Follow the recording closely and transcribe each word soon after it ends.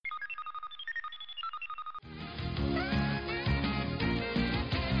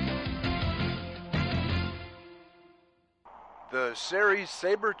The Surrey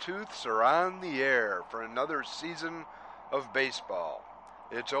Sabertooths are on the air for another season of baseball.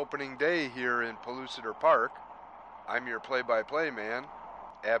 It's opening day here in Pellucidar Park. I'm your play-by-play man,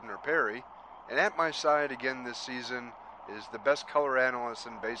 Abner Perry, and at my side again this season is the best color analyst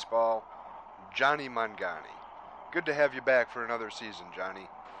in baseball, Johnny Mangani. Good to have you back for another season, Johnny.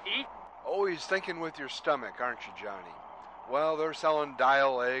 Eat? Always thinking with your stomach, aren't you, Johnny? Well, they're selling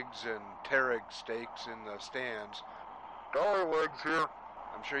dial eggs and tear egg steaks in the stands. Dollar legs here.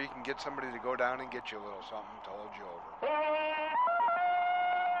 I'm sure you can get somebody to go down and get you a little something to hold you over.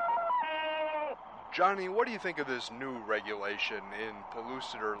 Johnny, what do you think of this new regulation in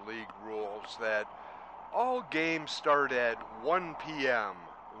Pellucidar League rules that all games start at 1 p.m.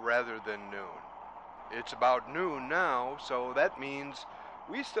 rather than noon? It's about noon now, so that means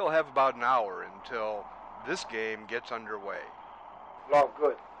we still have about an hour until this game gets underway. Oh,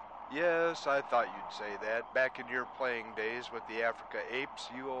 good. Yes, I thought you'd say that. Back in your playing days with the Africa Apes,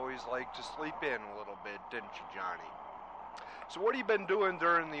 you always liked to sleep in a little bit, didn't you, Johnny? So what have you been doing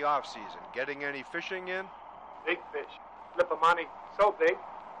during the off-season? Getting any fishing in? Big fish. Lipamani, so big.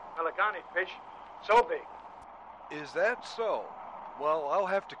 Alagani fish, so big. Is that so? Well, I'll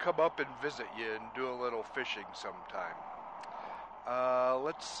have to come up and visit you and do a little fishing sometime.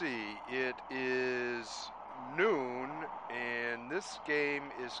 Let's see. It is noon, and this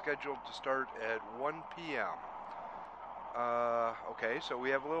game is scheduled to start at 1 p.m. Okay, so we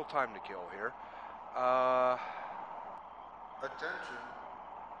have a little time to kill here. Attention.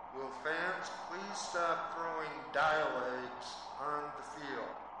 Will fans please stop throwing dial eggs on the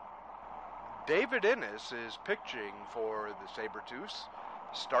field? David Ennis is pitching for the Sabertooths,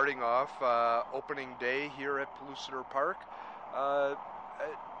 starting off opening day here at Pellucidar Park.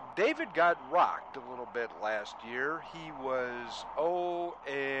 David got rocked a little bit last year. He was 0-23.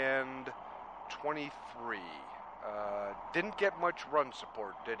 Didn't get much run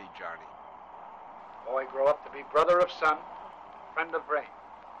support, did he, Johnny? Boy, grow up to be brother of sun, friend of rain.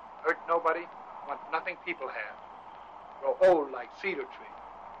 Hurt nobody, want nothing people have. Grow old like cedar tree.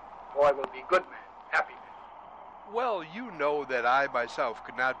 Boy will be good man, happy man. Well, you know that I myself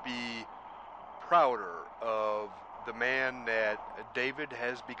could not be prouder of the man that David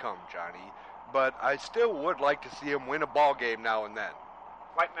has become, Johnny, but I still would like to see him win a ball game now and then.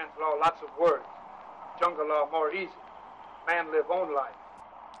 White man's law, lots of words. Jungle law, more easy. Man live own life.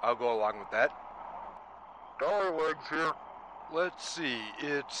 I'll go along with that. Dollar legs here. Let's see,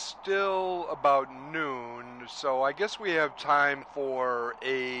 it's still about noon, so I guess we have time for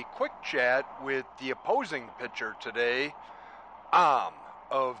a quick chat with the opposing pitcher today,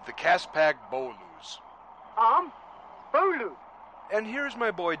 of the Caspak Bolus. Bolu. And here's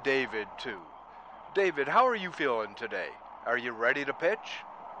my boy David, too. David, how are you feeling today? Are you ready to pitch?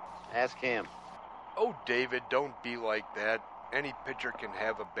 Ask him. Oh, David, don't be like that. Any pitcher can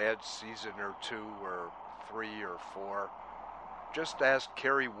have a bad season or two or 3 or 4. Just ask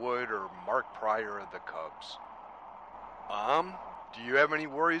Kerry Wood or Mark Pryor of the Cubs. Do you have any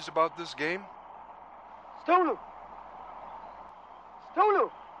worries about this game? Stolu.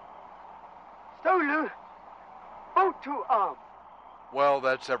 Both to Well,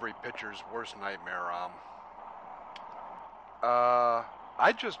 that's every pitcher's worst nightmare,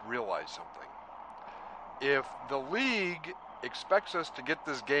 I just realized something. If the league expects us to get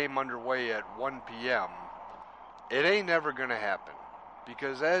this game underway at 1 p.m., it ain't never going to happen.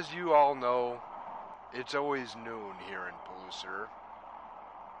 Because as you all know, it's always noon here in Pellucidar.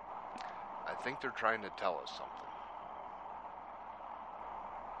 I think they're trying to tell us something.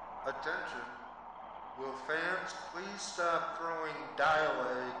 Attention. Will fans please stop throwing dial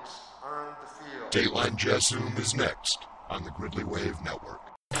eggs on the field? Dateline Jassoom is next on the Gridley Wave Network.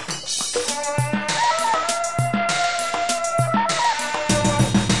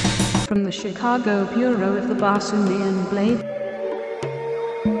 From the Chicago Bureau of the Bostonian Blade,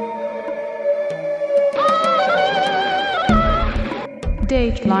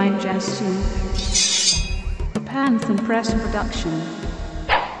 Dateline Jassoom, a Panther Press production.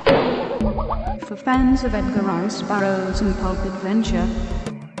 For fans of Edgar Rice Burroughs and pulp adventure,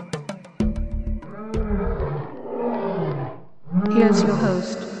 here's your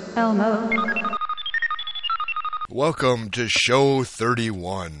host, Elmo. Welcome to Show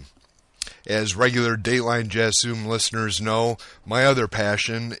 31. As regular Dateline Jassoom listeners know, my other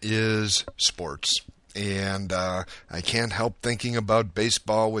passion is sports. And I can't help thinking about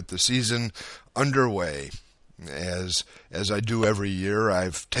baseball with the season underway. As I do every year,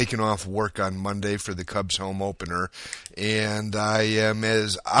 I've taken off work on Monday for the Cubs home opener, and I am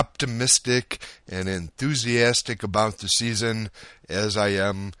as optimistic and enthusiastic about the season as I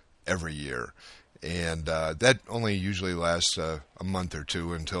am every year. And that only usually lasts a month or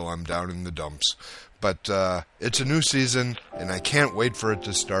two until I'm down in the dumps. But it's a new season, and I can't wait for it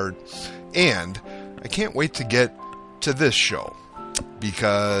to start. And I can't wait to get to this show,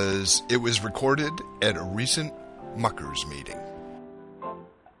 because it was recorded at a recent Muckers meeting.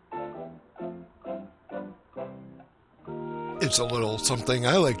 It's a little something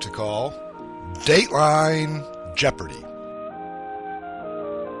I like to call Dateline Jeopardy.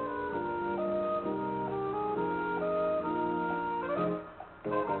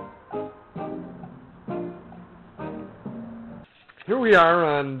 Here we are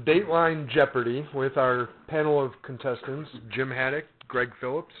on Dateline Jeopardy with our panel of contestants, Jim Haddock, Greg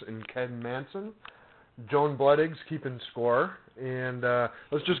Phillips, and Ken Manson. Joan Bloodig's keeping score. And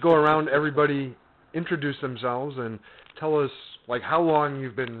let's just go around, everybody introduce themselves and tell us, like, how long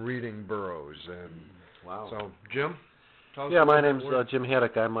you've been reading Burroughs. And wow. So, Jim? Yeah, my name's Jim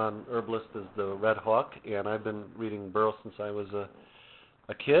Haddock. I'm on Herbalist as the Red Hawk, and I've been reading Burroughs since I was a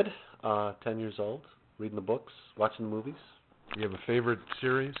kid, 10 years old, reading the books, watching the movies. Do you have a favorite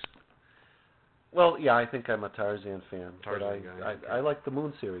series? Well, yeah, I think I'm a Tarzan fan. Tarzan but guy. I like the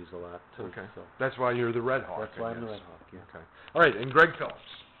Moon series a lot, too. Okay. So. That's why you're the Red Hawk. That's why I'm the Red Hawk, yeah. Okay. All right, and Greg Phillips.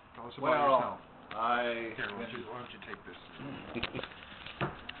 Tell us about yourself. Here, why don't you take this?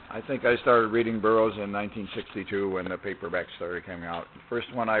 I think I started reading Burroughs in 1962 when the paperback started coming out. The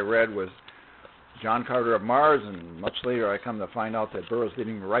first one I read was John Carter of Mars, and much later I come to find out that Burroughs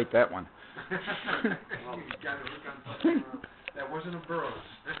didn't even write that one. That wasn't a Burroughs.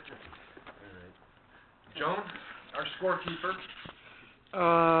 All right. Joan, our scorekeeper.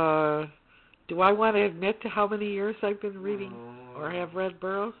 Do I want to admit to how many years I've been reading or have read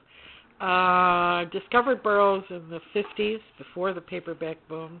Burroughs? Discovered Burroughs in the 50s, before the paperback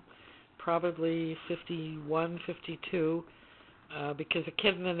boom, probably 51, 52, because a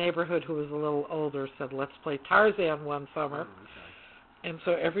kid in the neighborhood who was a little older said, let's play Tarzan one summer. And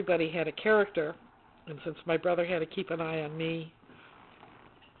so everybody had a character, and since my brother had to keep an eye on me,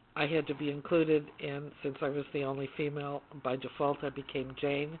 I had to be included, and since I was the only female, by default I became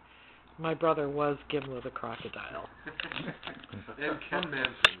Jane. My brother was Gimli the crocodile. And Ken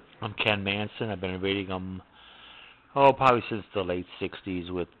Manson. I'm Ken Manson. I've been reading them, probably since the late 60s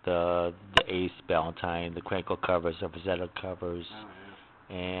with the Ace, Ballantine, the Crankle covers, the Rosetta covers,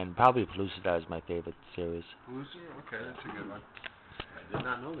 and probably Pellucidar is my favorite series. Pellucidar? Okay, that's a good one. I did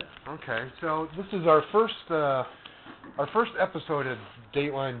not know that. Okay, so this is our first episode of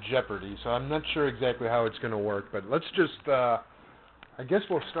Dateline Jeopardy, so I'm not sure exactly how it's going to work, but let's just, I guess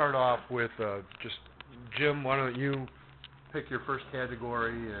we'll start off with just, Jim, why don't you pick your first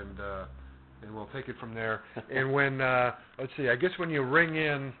category, and we'll take it from there. And when, let's see, I guess when you ring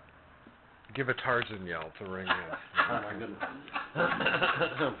in, give a Tarzan yell to ring in. Oh, my goodness.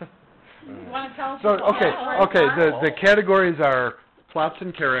 You want to tell us So, the categories are plots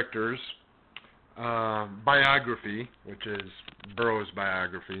and characters, biography, which is Burroughs'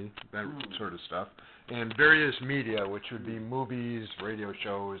 biography, that sort of stuff, and various media, which would be movies, radio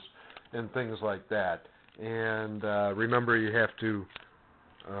shows, and things like that. And remember, you have to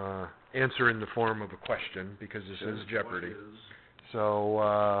answer in the form of a question, because this is Jeopardy.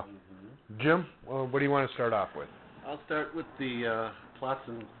 So, Jim, what do you want to start off with? I'll start with the plots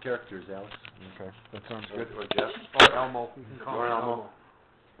and characters, Alex. Okay, that sounds good. Or Jeff. Or Elmo. You can call Or me Elmo.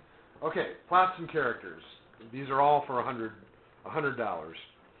 Okay, plots and characters. These are all for $100.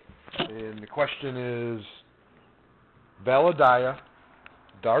 And the question is Valadiah,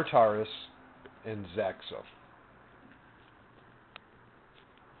 Dartaris, and Zaxa.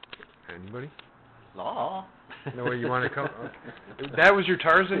 Anybody? Law. No way you want to come? Okay. That was your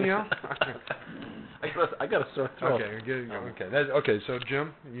Tarzan yell? I got a sore throat. Okay, so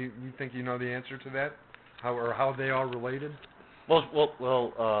Jim, you think you know the answer to that? How they all related? Well,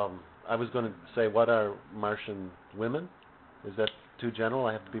 I was going to say, what are Martian women? Is that too general?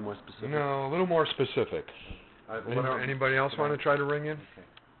 I have to be more specific. No, a little more specific. Anybody else want to try to ring in? Okay.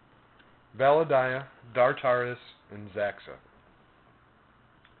 Valadiah, Dartaris, and Zaxa.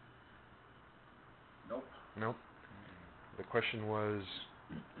 Nope. The question was,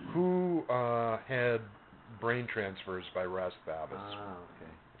 who had brain transfers by Ross Babbis?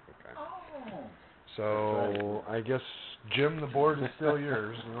 Okay. Oh. So I guess, Jim, the board is still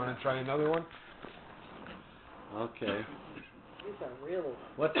yours. You want to try another one? Okay. These are really...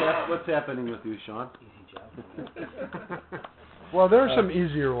 What's happening with you, Sean? Easy job. Well, there are some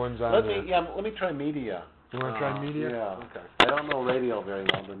easier ones on there. Let me try media. You want to try media? Yeah. Okay. I don't know radio very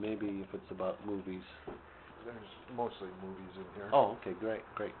well, but maybe if it's about movies. There's mostly movies in here. Oh, okay, great.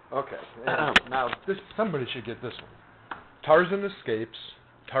 Okay. Now, somebody should get this one. Tarzan Escapes,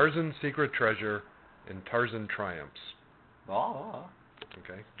 Tarzan's Secret Treasure, and Tarzan Triumphs. Oh.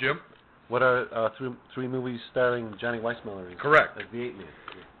 Okay. Jim? What are three movies starring Johnny Weissmuller? Correct. Like the Ape-Man.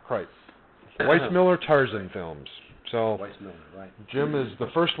 Right. Weissmuller Tarzan films. So Weissmuller, right. Jim is the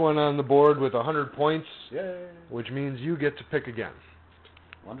first one on the board with 100 points, Yay. which means you get to pick again.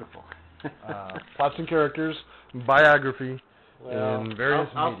 Wonderful. Plots and characters, biography, Well, and various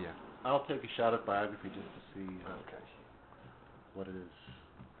I'll- media. I'll take a shot at biography just to see what it is.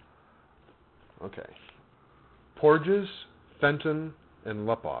 Okay. Porges, Fenton, and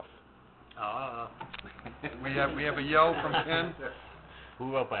Lepoff. We have a yell from Ken.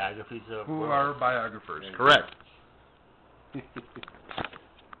 Who wrote biographies of Who Burroughs? are biographers? Correct.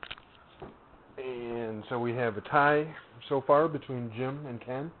 And so we have a tie so far between Jim and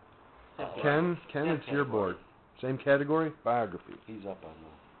Ken. Ken, it's your board. Same category, biography. He's up on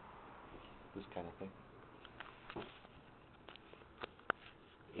this kind of thing.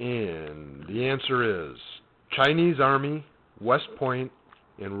 And the answer is Chinese Army, West Point,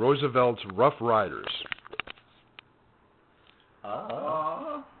 and Roosevelt's Rough Riders.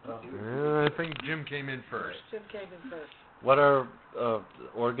 I think Jim came in first. Jim came in first. What are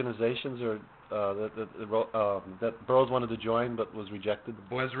organizations or that Burroughs wanted to join but was rejected?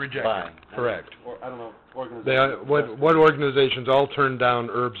 Was rejected. By. Correct. I don't know. Organizations. What organizations all turned down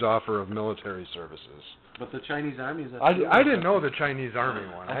Erb's offer of military services? But the Chinese Army is that? I didn't know the Chinese Army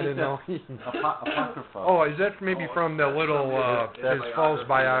one. I didn't know. Apocrypha. Oh, is that maybe from the little his false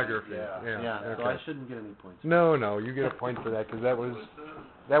biography? Yeah. So I shouldn't get any points. No, you get a point for that because that was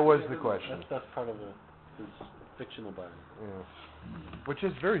the question. That's part of his fictional biography. Yeah. Which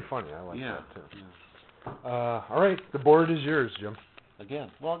is very funny. I like that too. Yeah. All right, the board is yours, Jim.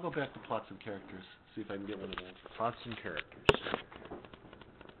 Again. Well, I'll go back to plots and characters. See if I can get one of those. Plots and characters.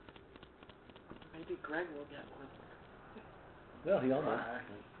 Maybe Greg will get one. Well, he almost.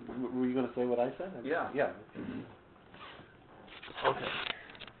 Were you going to say what I said? Yeah. Okay.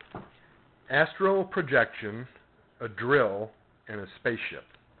 Astral projection, a drill, and a spaceship.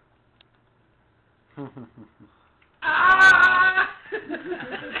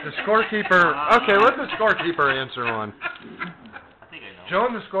 The scorekeeper. Okay, let the scorekeeper answer one. I think I know.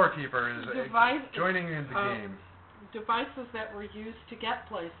 Joan, the scorekeeper, is joining in the game. Devices that were used to get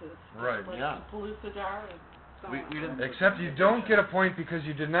places. Right. Like Pellucidar and so on. We didn't. Except you don't get a point because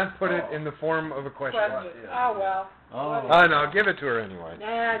you did not put it in the form of a question. Oh, well. Oh, no, give it to her anyway.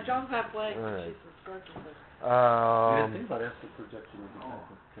 Nah, Joan's not blank. All right. She's a scorekeeper. You didn't think about astral projection as a type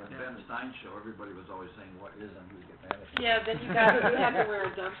of character. Ben Stein show, everybody was always saying what is and who'd get mad at me. Yeah, then you had to wear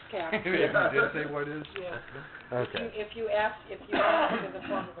a dunce cap. You did say what is? Yeah. Okay. If you asked in the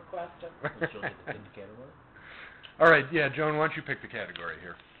form of a question. All right, yeah, Joan, why don't you pick the category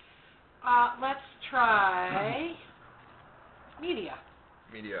here? Let's try media.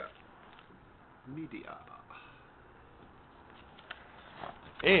 Media.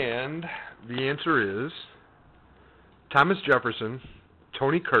 And the answer is Thomas Jefferson,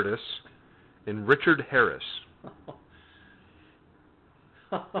 Tony Curtis, and Richard Harris.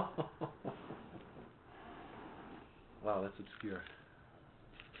 Wow, that's obscure.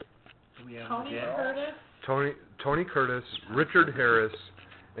 Tony Curtis? Tony Curtis, Richard Harris,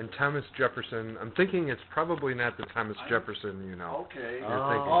 and Thomas Jefferson. I'm thinking it's probably not the Thomas Jefferson you know. Okay. You're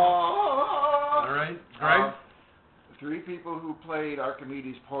thinking. All right, Greg? Three people who played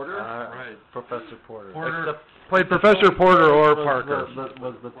Archimedes Porter. Right. Professor Porter. Played Professor Porter or Parker.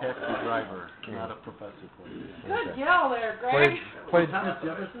 Was the taxi driver, not a Professor Porter. Good yell there, Greg. Played Thomas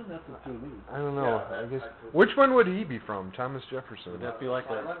Jefferson? That's a true name. I don't know. I guess which one would he be from? Thomas Jefferson. Would that be like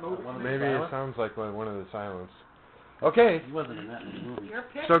one of the Maybe it silent? sounds like one of the silents. Okay. He wasn't in that movie. Your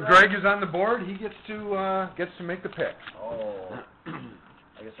pick, So Greg is on the board. He gets to make the pick. Oh.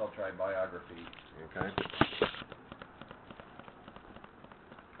 I guess I'll try biography. Okay.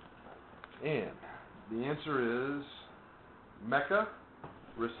 And the answer is Mecca,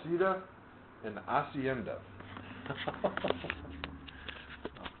 Reseda, and Hacienda. I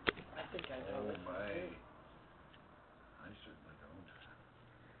think I know this. I certainly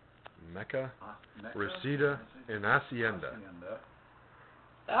don't. Mecca, Reseda, and Hacienda.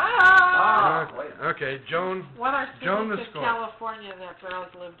 Okay, Joan. What are Joan the cities in score. California that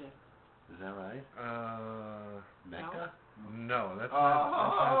Burroughs lived in? Is that right? Mecca? No, that's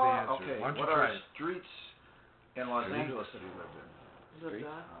not the answer. Okay. Why don't you What try are it? streets in Los Angeles that he lived in? Lived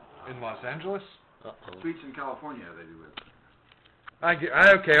on? In Los Angeles? Streets in California they do live.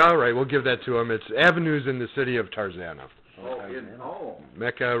 Okay, all right, we'll give that to him. It's avenues in the city of Tarzana.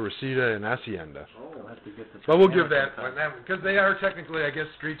 Mecca, Reseda, and Hacienda. I'll have to get the But we'll give that one, because they are technically, I guess,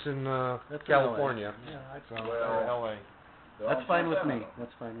 streets in California. Yeah, Or LA. That's fine with me.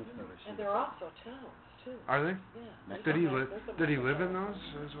 That's fine with me. And they're also towns, too. Are they? Yeah. Did he live in those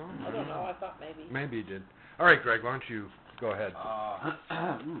as well? I don't know. I thought maybe. Maybe he did. All right, Greg, why don't you go ahead? I'll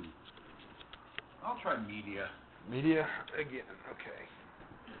try media. Media again. Okay.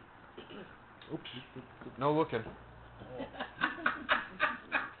 Oops. No looking.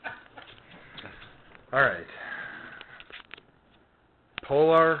 All right.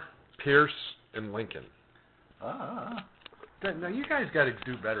 Polar, Pierce, and Lincoln. Now you guys got to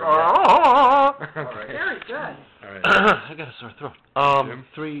do better. All right. Very good. All right. I got a sore throat. Jim?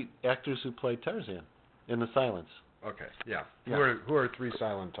 3 actors who played Tarzan in The Silence. Okay. Yeah. Yeah. Who are 3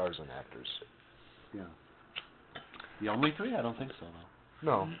 silent Tarzan actors? Yeah. The only 3? I don't think so, though.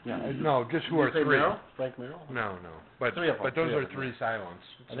 No. Yeah. No, just who are 3? Merrill? Frank Merrill? No. But 3 of them. but those 3 are of them, 3 yeah. silents.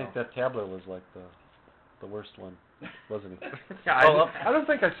 I think that Tabler was like the worst one, wasn't he? Yeah, I don't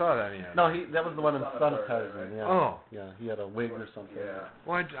think I saw that yet. No, that was the one in Son of Tarzan. Yeah. Oh. Yeah, he had a wig or something. Yeah.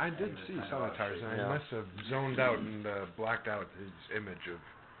 Well, I did see Son of Tarzan. I Yeah. must have zoned out and blacked out his image of.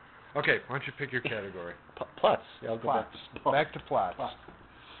 Okay, why don't you pick your category? Plots. Yeah, I'll go Plots. back to Back to plots. Plots.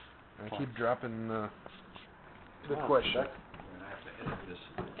 I keep dropping the Plots. question.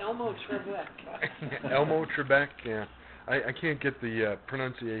 Elmo Trebek. Elmo Trebek. Yeah, I can't get the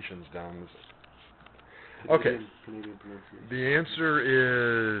pronunciations down. Okay. Canadian pronunciation. The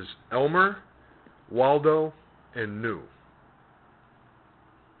answer is Elmer, Waldo, and New.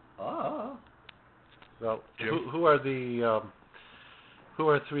 Well, Jim? who are the who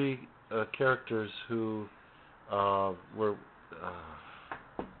are 3 characters who were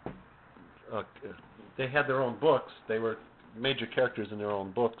they had their own books. They were major characters in their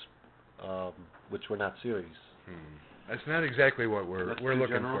own books, which were not series. That's not exactly what we're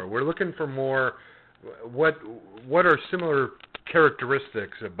looking general? for. We're looking for more. What are similar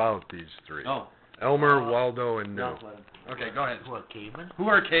characteristics about these 3? Oh. Elmer, Waldo, and New. No. Okay, go ahead. Who are cavemen? Who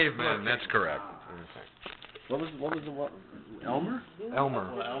are cavemen? That's correct. Okay. What was the what? Elmer?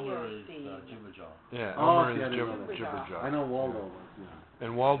 Elmer. Well, Elmer is Jibberjaw. Yeah, Oh, Elmer yeah, I is didn't know that. Jibberjaw. I know Waldo was. Yeah.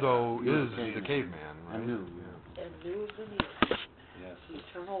 And Waldo New is caveman. the caveman, right? I knew. And New the New. Yes. The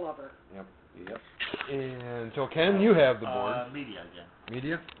eternal lover. Yep. And so, Ken, you have the board. Media again.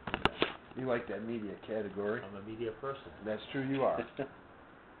 Media? You like that media category. I'm a media person. That's true, you are.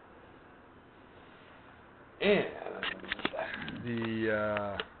 And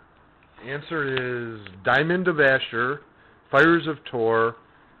the answer is Diamond of Asher, Fires of Tor,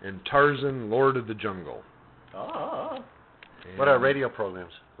 and Tarzan, Lord of the Jungle. What are radio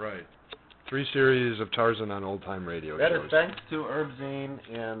programs? Right. 3 series of Tarzan on old-time radio That shows. is thanks to Herb Zane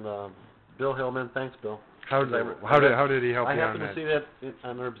and Bill Hillman. Thanks, Bill. How did he help I you on happened that? to see that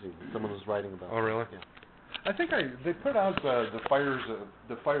on Herb Zane. Someone was writing about it. Oh, really? Yeah. I think they put out the Fire of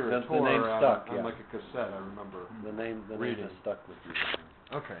The Tor name stuck, on yeah. like a cassette. I remember. The name reading. has stuck with you.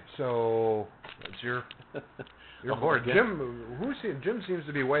 Okay, so that's your board. Jim seems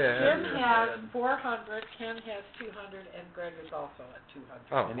to be way ahead. Jim has 400, Ken has 200, and Greg is also at 200.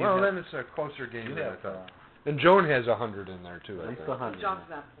 Oh, And well, you then it's a closer game than I have, thought. And Joan has 100 in there too. At I least think. 100. John's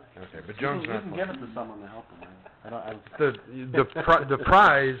not playing. Okay, but Joan's you not. can give it to someone to help him. The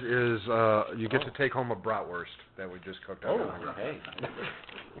prize is you get to take home a bratwurst that we just cooked up. Oh, hey.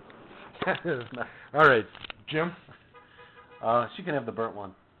 All right, Jim. She can have the burnt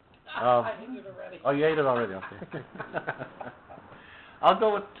one. I ate it already. Oh, you ate it already. Okay. I'll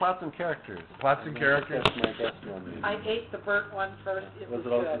go with plots and characters. Plots and characters. That's my best one. I ate the burnt one first. It was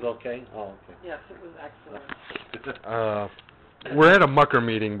Was good. it okay? Oh, okay. Yes, it was excellent. We're at a mucker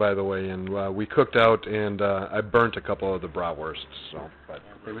meeting, by the way, and we cooked out, and I burnt a couple of the bratwursts. So, but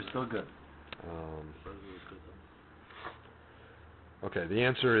they were still good. Okay, the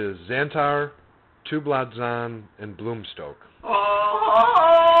answer is Xantar, Tubladzan, and Bloomstoke.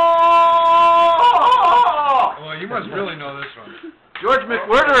 Well, you must really know this one. George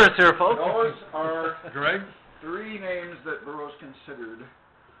McWhirter is here, folks. Those are Greg? 3 names that Burroughs considered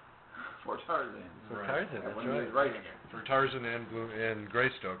for Tarzan. For Tarzan, that's When he was right. writing it. For Tarzan and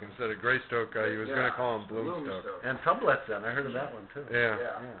Greystoke. Instead of Greystoke, he was going to call him Bloomstoke. And Tumbleton, I heard of that one too. Yeah.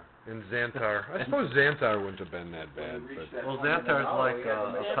 And Xantar. I suppose Xantar wouldn't have been that bad. But Well, Xantar's like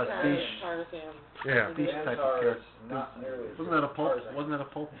a pastiche. yeah. Pastiche type of character. Wasn't that a pulp? Wasn't that a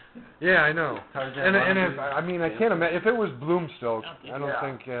pulp? Yeah, I know. Tarzan And Robbins. if, I mean, I can't imagine if it was Bloomstoke. I don't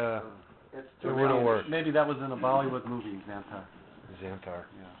think it would have worked. Maybe that was in a Bollywood movie, Xantar. Xantar.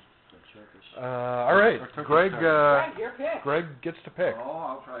 Yeah. All right, Greg. your pick. Greg gets to pick. Oh,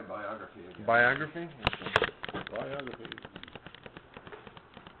 I'll try biography again. Biography. Biography.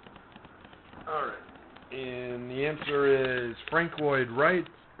 All right. And the answer is Frank Lloyd Wright,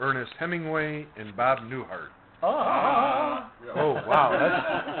 Ernest Hemingway, and Bob Newhart. Oh, wow,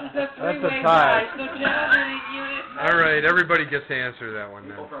 that's a three-way tie. So gentlemen in unit. All right, everybody gets to answer that one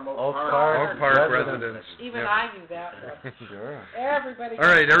then. People from Oak Park. Oak Park residents. Even Yep. I knew that one. Sure. Everybody. All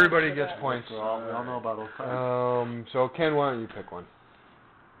right, gets everybody points for gets that. points. We all know about Oak Park. So Ken, why don't you pick one?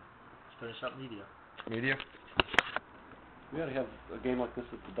 Let's finish up media. Media. We ought to have a game like this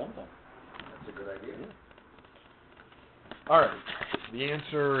at the Dum-Dum. That's a good idea. All right. The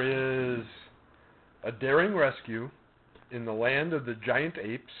answer is A Daring Rescue in the Land of the Giant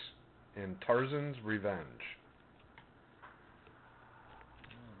Apes and Tarzan's Revenge.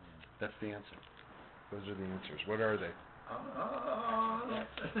 That's the answer. Those are the answers. What are they?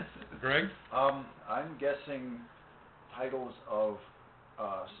 Greg? I'm guessing titles of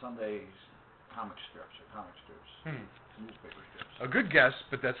Sunday's comic strips or comic strips, newspaper strips. A good guess,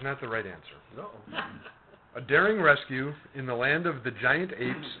 but that's not the right answer. No. A Daring Rescue in the Land of the Giant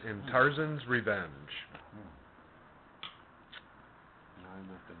Apes and Tarzan's Revenge. No, I'm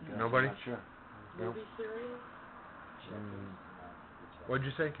not gonna guess. Nobody? I'm not sure. No? Movie series? What'd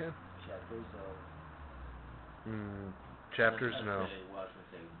you say, Ken? Chapters of... Chapters? No. Well, I was going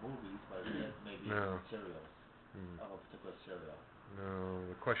to say movies, but maybe No. serials. Of a particular serial. No.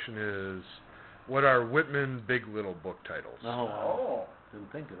 The question is, what are Whitman Big Little book titles? No.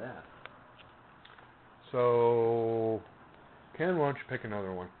 Didn't think of that. So, Ken, why don't you pick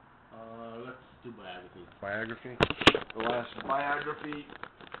another one? Let's do biography. Biography? The last biography.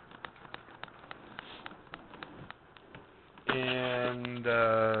 And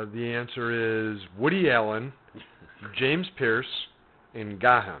the answer is Woody Allen, James Pierce, and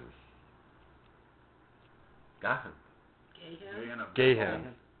Gahan. Gahan. Gahan.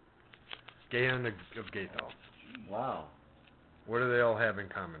 Gahan of Gathel. Wow. What do they all have in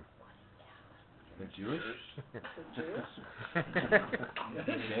common? They're Jewish?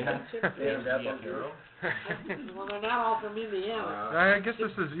 Well, they're not all from Indiana. I guess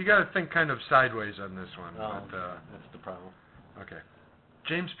this is, you got to think kind of sideways on this one. Oh, but, that's the problem. okay.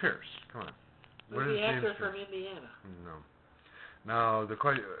 James Pierce, come on. What Who's is the James actor Pierce? from Indiana? No. Now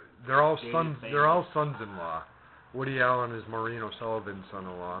they're all sons. They're all sons-in-law. Woody Allen is Maureen O'Sullivan's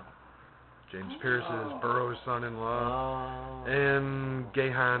son-in-law. James Pierce is Burroughs' son-in-law, and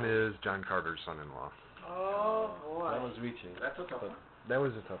Gahan is John Carter's son-in-law. Oh, boy. That was reaching. That's a tough one. That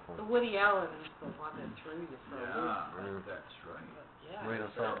was a tough one. Woody Allen is the one that threw you for a loop. That's right. Yeah, Maureen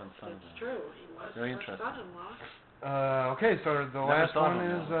O'Sullivan's it's son-in-law. true. He was Very her interesting. son-in-law. Okay, so the Never last thought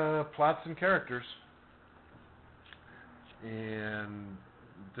one of is that. plots and characters, and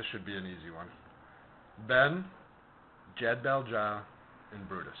this should be an easy one. Ben, Jad Baljah, and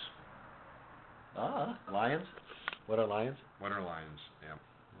Brutus. Lions? What are lions? What are lions? Yeah.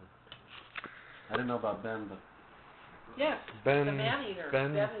 I didn't know about Ben, but... Yes, Ben, the man-eater.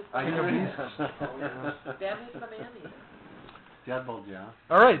 Ben, Ben is the King of man-eater. Beasts. Ben is the man-eater. Jad Baljah.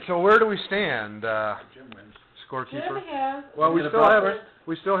 All right, so where do we stand, Jim wins. scorekeeper? Jim has... Well, we Get a still have bronze.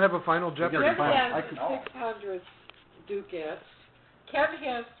 we still have a final Jeopardy. Jim I has could- 600 ducats. Ken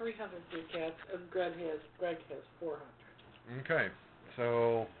has 300 ducats, and Greg has 400. Okay,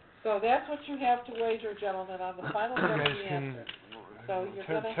 so So that's what you have to wager, gentlemen, on the final you guys Jeopardy can answer. So you're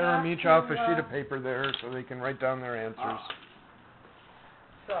tear gonna them have each to, off a sheet of paper there so they can write down their answers.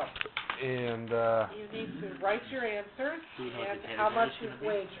 So And you need to write your answers and how much you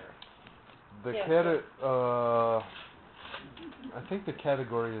wager. the Yes, I think the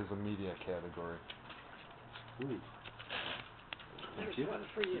category is a media category. Ooh. There's one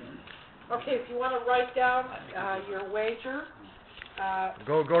for you. Okay, if you want to write down your wager.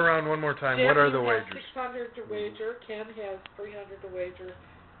 Go around one more time. Jim, What are the you have wagers? 600 to wager. Ken has 300 to wager,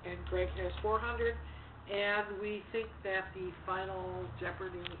 and Greg has 400. And we think that the final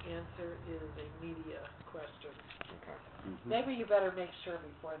Jeopardy answer is a media question. Okay. Mm-hmm. Maybe you better make sure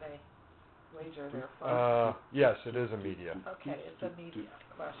before they wager their phone. Yes, it is a media, Okay, it's a media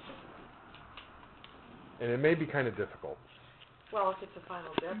question. and it may be kind of difficult. Well, if it's a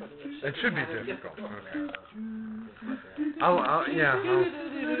final Jeopardy, It should be kind of difficult. difficult.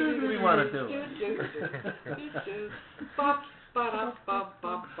 Okay. We want to do it. Bop, ba-dum, bop,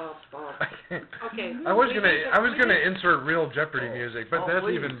 bop, bop, bop. Okay. I was gonna insert real Jeopardy music, but that's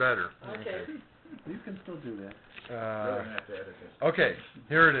please. even better. Okay. You can still do that. We're gonna have to edit this. Okay,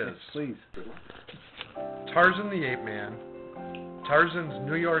 here it is. Please. Tarzan the Ape Man, Tarzan's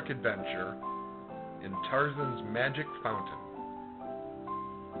New York Adventure, and Tarzan's Magic Fountain.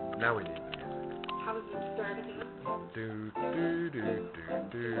 Now we need the music. How does it start again? Do do do do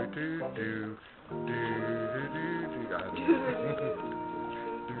do do do do do do do. I don't know.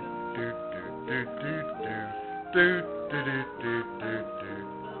 Do do do do do do do do do do do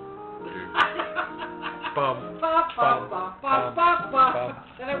do. Bum. Bum, bum, bum, bum, bum, bum.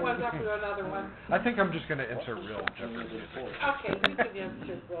 Then it went up to another one. I think I'm just going to insert real Jeopardy music. Okay, you can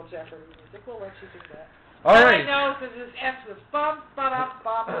insert real Jeopardy music. We'll let you do that. All All right. I know is this ends with bum, ba-dum,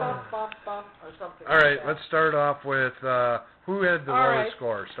 bum, bum, bum, bum, or something. All right, like that. let's start off with who had the All lowest right.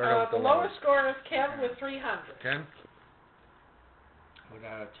 score? Start out The with the lowest score is Ken with 300. Ken? We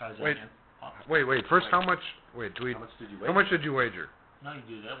got Tarzan. Wait. Wait. First, how much? Wait, do we? How much did you How much did you wager? No, you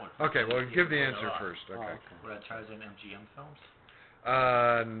do that one. Okay, well, give the answer Alright. first. Okay. We're at Tarzan MGM films.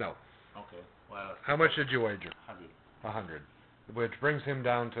 No. Okay. Well, How much did you wager? 100. 100, which brings him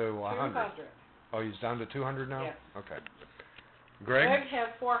down to 100. 200. Oh, he's down to 200 now. Yes. Okay. Greg? Greg has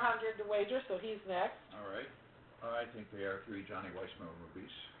 400 to wager, so he's next. All right. I think they are 3 Johnny Weissmuller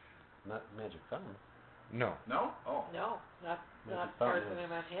movies. Not Magic Fountain. No. No? Oh. No, not Magic Tarzan Fountain in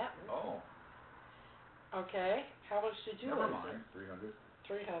Manhattan. Oh. Okay. How much did you Never wager? mind. 300.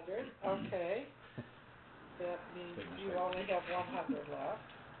 300. Okay. That means Take my you second. only have 100 left.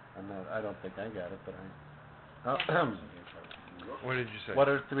 I don't think I got it, but What did you say? What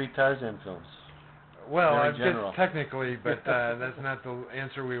are 3 Tarzan films? Well, Very I guess general. technically, but that's not the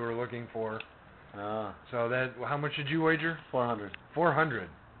answer we were looking for. So that, how much did you wager? 400. 400.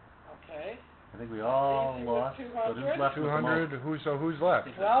 Okay. I think we all Stacy with lost. But 200? who's left with the 200. Who's left?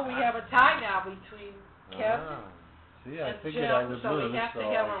 Well, we have a tie now between Ken See, I and figured Jim, I would so lose. we have to so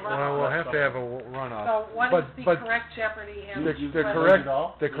have a I- runoff. Well, we'll have to have a runoff. So what but, is the but correct Jeopardy and the correct- correct it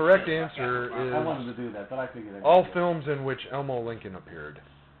all? the correct answer I wanted is to do that, but I figured I'd all do it. films in which Elmo Lincoln appeared,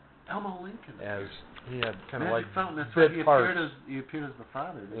 Elmo Lincoln. as he had kind of Magic like Fountain. That's bit right. parts. He appeared as the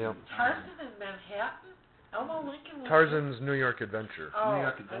father. Didn't Yeah. he? Tarzan in Manhattan? Elmo Lincoln was Tarzan's New York Adventure. Oh, New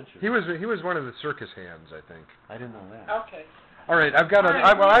York Adventure. He was one of the circus hands, I think. I didn't know that. Okay. All right, I've got All right,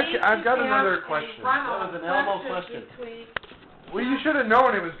 I've got we another have a question. runoff That was an Elmo question question. between Well, you should have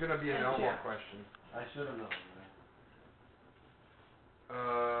known it was going to be an And Elmo Jim. question. I should have known.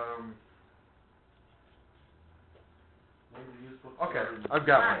 Okay, I've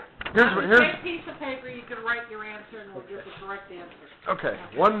got All one. right. Here's On here's a piece of paper, you can write your answer, and we'll get the correct answer. okay.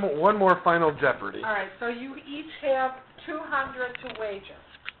 One more Final Jeopardy. All right. So you each have 200 to wager,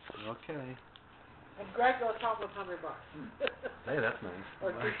 Okay. and Greg goes home with $100. Hey, that's nice.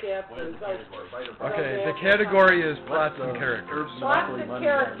 Or 2 capsules. Okay, the category is plots and characters. Lots of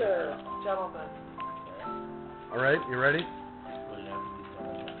characters, gentlemen. All right, you ready?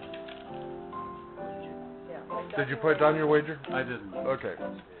 Yeah. Did you put down your wager? I didn't. Okay.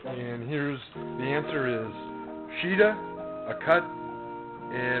 And here's the answer is Sheeta, Akut,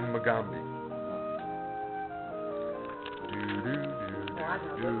 and Magambi.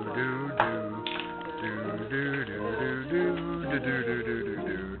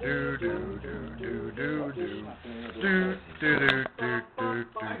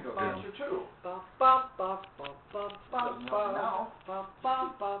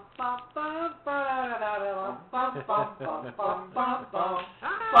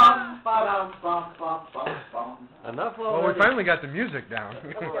 Enough Well, already. we finally got the music down.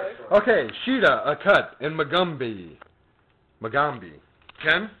 Okay, Sheeta, Akut, and Magambi. Magambi.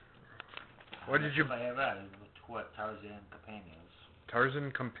 Ken? What did you... I have that. What Tarzan companions?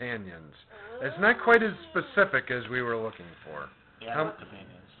 Tarzan Companions. It's not quite as specific as we were looking for. Yeah, How- what companions?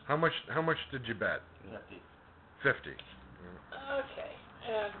 How much did you bet? 50. 50. Okay.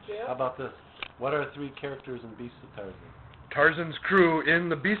 And Jim? How about this? What are 3 characters in Beasts of Tarzan? Tarzan's crew in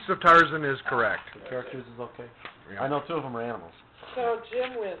The Beasts of Tarzan is correct. The characters is okay. Yeah. I know 2 of them are animals. So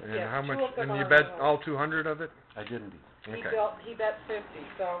Jim wins. And yes, how much? 2 of them And you are bet animals. all 200 of it? I didn't. Okay. He bet 50,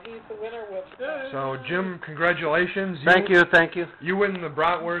 so he's the winner with. So Jim, congratulations. Thank you. You win the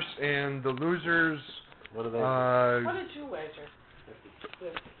bratwurst, and the losers. What are they? What did you wager?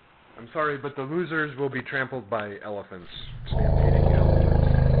 50. I'm sorry, but the losers will be trampled by elephants. Stampeding elephants.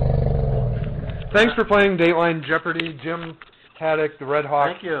 Thanks for playing Dateline Jeopardy, Jim Haddock, the Red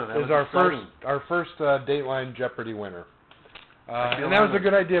Hawk. Thank you. That is was exciting. our first Dateline Jeopardy winner. I feel And that was a honored.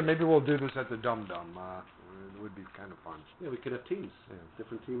 good idea. Maybe we'll do this at the Dum Dum. It would be kind of fun. Yeah, we could have teams. Yeah,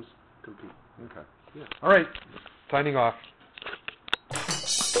 different teams compete. Okay. Yeah. All right. Signing off.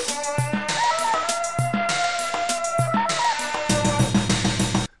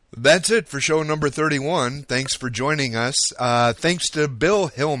 That's it for show number 31. Thanks for joining us. Thanks to Bill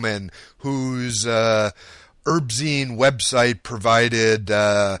Hillman, whose Herbzine website provided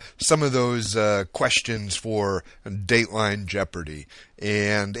some of those questions for Dateline Jeopardy.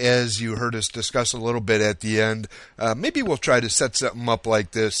 And as you heard us discuss a little bit at the end, maybe we'll try to set something up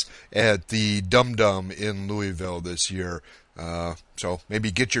like this at the Dum Dum in Louisville this year. So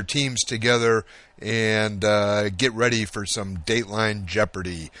maybe get your teams together and get ready for some Dateline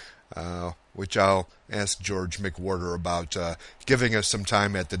Jeopardy. which I'll ask George McWhorter about giving us some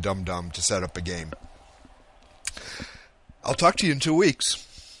time at the Dum Dum to set up a game. I'll talk to you in 2 weeks.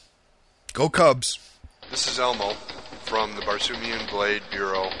 Go Cubs. This is Elmo from the Barsoomian Blade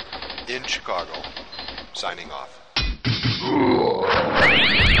Bureau in Chicago, signing off.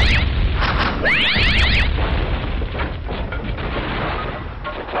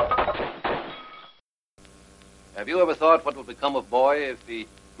 Have you ever thought what will become of Boy if he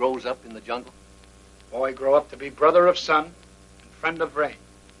grows up in the jungle? Boy grow up to be brother of sun and friend of rain.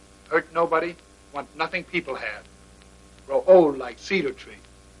 Hurt nobody, want nothing people have. Grow old like cedar tree.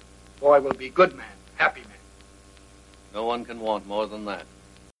 Boy will be good man, happy man. No one can want more than that.